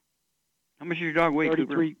 okay. How much does your dog weigh,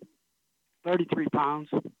 33, Cooper? 33 pounds.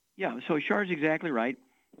 Yeah, so Char's exactly right.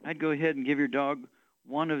 I'd go ahead and give your dog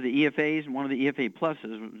one of the EFAs and one of the EFA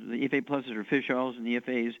pluses. The EFA pluses are fish oils, and the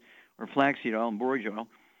EFAs are flaxseed oil and borage oil.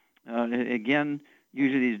 Again,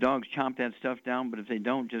 usually these dogs chomp that stuff down, but if they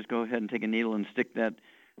don't, just go ahead and take a needle and stick that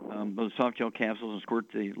those soft gel capsules and squirt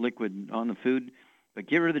the liquid on the food. But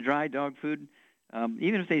get rid of the dry dog food.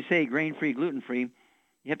 Even if they say grain-free, gluten-free,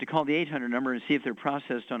 you have to call the 800 number and see if they're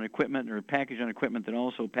processed on equipment or packaged on equipment that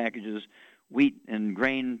also packages wheat and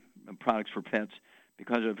grain products for pets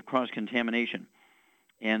because of cross-contamination.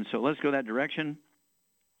 And so let's go that direction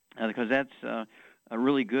because that's a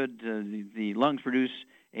really good. The lungs produce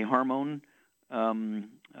a hormone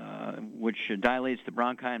which dilates the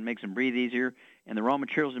bronchi and makes them breathe easier, and the raw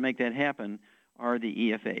materials to make that happen are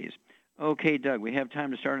the EFAs. Okay, Doug, we have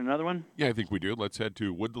time to start another one? Yeah, I think we do. Let's head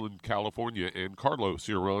to Woodland, California, and Carlos,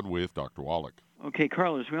 you're on with Dr. Wallach. Okay,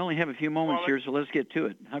 Carlos, we only have a few moments here, so let's get to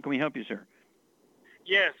it. How can we help you, sir?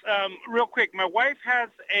 Yes, real quick. My wife has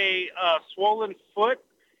a swollen foot.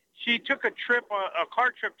 she took a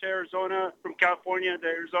car trip to Arizona, from California to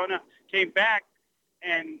Arizona, came back,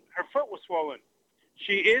 and her foot was swollen.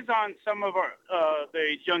 She is on some of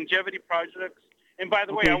the longevity projects. And by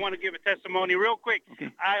the way, I want to give a testimony real quick.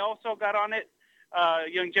 Okay. I also got on it.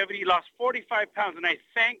 Longevity, lost 45 pounds, and I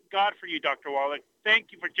thank God for you, Dr. Wallach.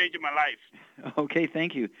 Thank you for changing my life. Okay,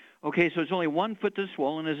 thank you. Okay, so it's only one foot that's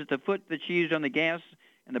swollen. Is it the foot that she used on the gas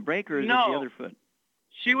and the brake, or is it the other foot?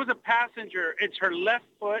 She was a passenger. It's her left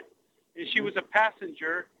foot, and she was a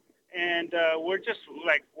passenger. And we're just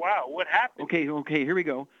like, wow, what happened? Okay, here we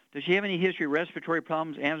go. Does she have any history of respiratory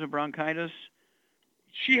problems, asthma, bronchitis?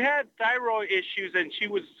 She had thyroid issues, and she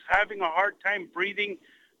was having a hard time breathing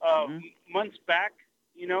months back,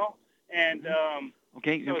 and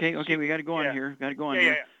Okay, we got to go on here.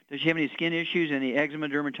 Yeah. Does she have any skin issues, any eczema,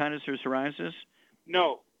 dermatitis, or psoriasis?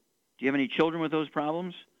 No. Do you have any children with those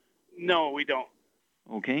problems? No, we don't.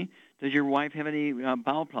 Okay. Does your wife have any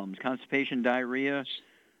bowel problems, constipation, diarrhea?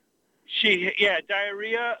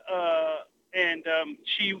 Diarrhea, and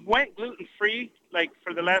she went gluten-free, like,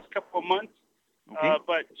 for the last couple of months,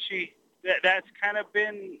 but that's kind of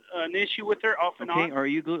been an issue with her off and on. Okay, are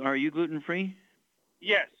you gluten-free?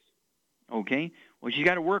 Yes. Okay. Well, she's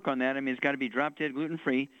got to work on that. I mean, it's got to be drop-dead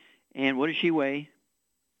gluten-free. And what does she weigh?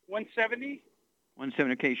 170.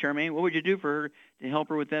 170. Okay, Charmaine, what would you do for her to help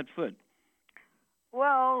her with that foot?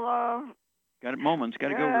 Well, got moments. Got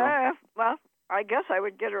to go, girl. Well, I guess I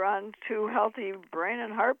would get her on 2 healthy brain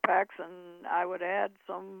and heart packs, and I would add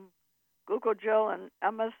some glucogel and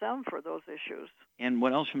MSM for those issues. And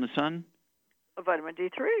what else from the sun? Vitamin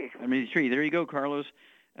D3. Vitamin D3. There you go, Carlos.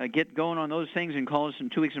 Get going on those things and call us in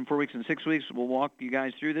 2 weeks and 4 weeks and 6 weeks. We'll walk you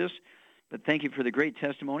guys through this. But thank you for the great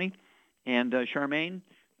testimony. And Charmaine,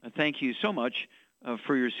 thank you so much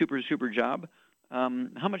for your super job. How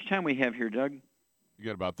much time we have here, Doug? You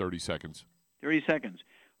got about 30 seconds. 30 seconds.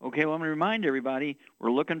 Okay, well, I'm going to remind everybody, we're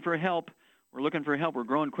looking for help. We're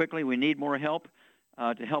growing quickly. We need more help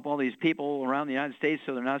to help all these people around the United States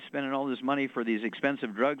so they're not spending all this money for these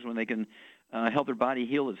expensive drugs when they can help their body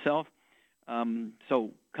heal itself.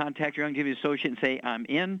 So contact your Youngevity associate and say, I'm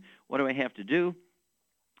in. What do I have to do?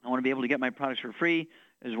 I want to be able to get my products for free,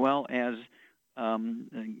 as well as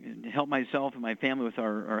help myself and my family with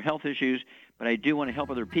our health issues, but I do want to help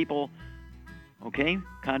other people. Okay?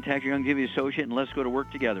 Contact your Youngevity associate and let's go to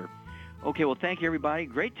work together. Okay, well, thank you, everybody.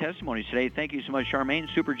 Great testimonies today. Thank you so much,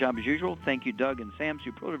 Charmaine. Super job as usual. Thank you, Doug and Sam.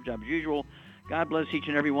 Superlative job as usual. God bless each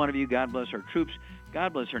and every one of you. God bless our troops.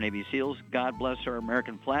 God bless our Navy SEALs. God bless our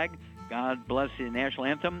American flag. God bless the national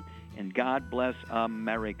anthem. And God bless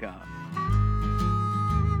America.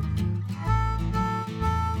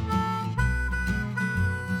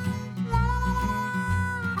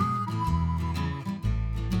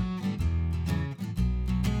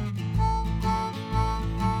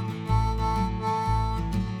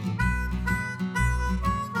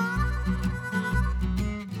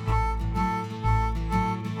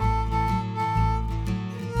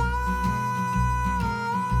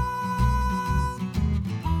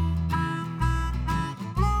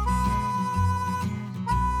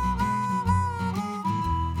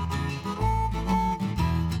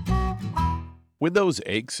 When those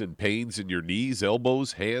aches and pains in your knees,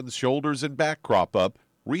 elbows, hands, shoulders, and back crop up,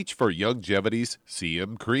 reach for Youngevity's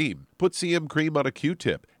CM Cream. Put CM Cream on a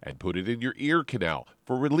Q-tip and put it in your ear canal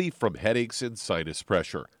for relief from headaches and sinus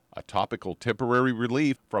pressure. A topical temporary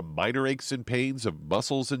relief from minor aches and pains of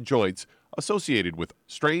muscles and joints associated with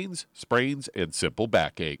strains, sprains, and simple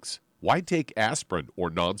backaches. Why take aspirin or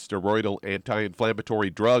non-steroidal anti-inflammatory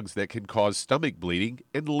drugs that can cause stomach bleeding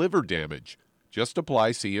and liver damage? Just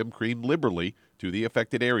apply CM Cream liberally to the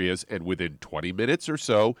affected areas, and within 20 minutes or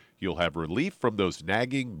so, you'll have relief from those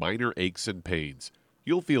nagging minor aches and pains.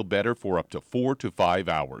 You'll feel better for up to 4 to 5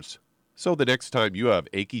 hours. So the next time you have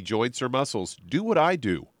achy joints or muscles, do what I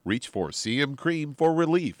do. Reach for CM Cream for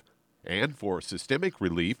relief. And for systemic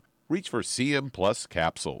relief, reach for CM Plus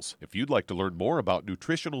capsules. If you'd like to learn more about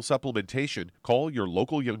nutritional supplementation, call your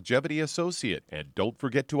local Youngevity associate. And don't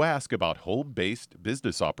forget to ask about home-based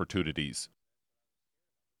business opportunities.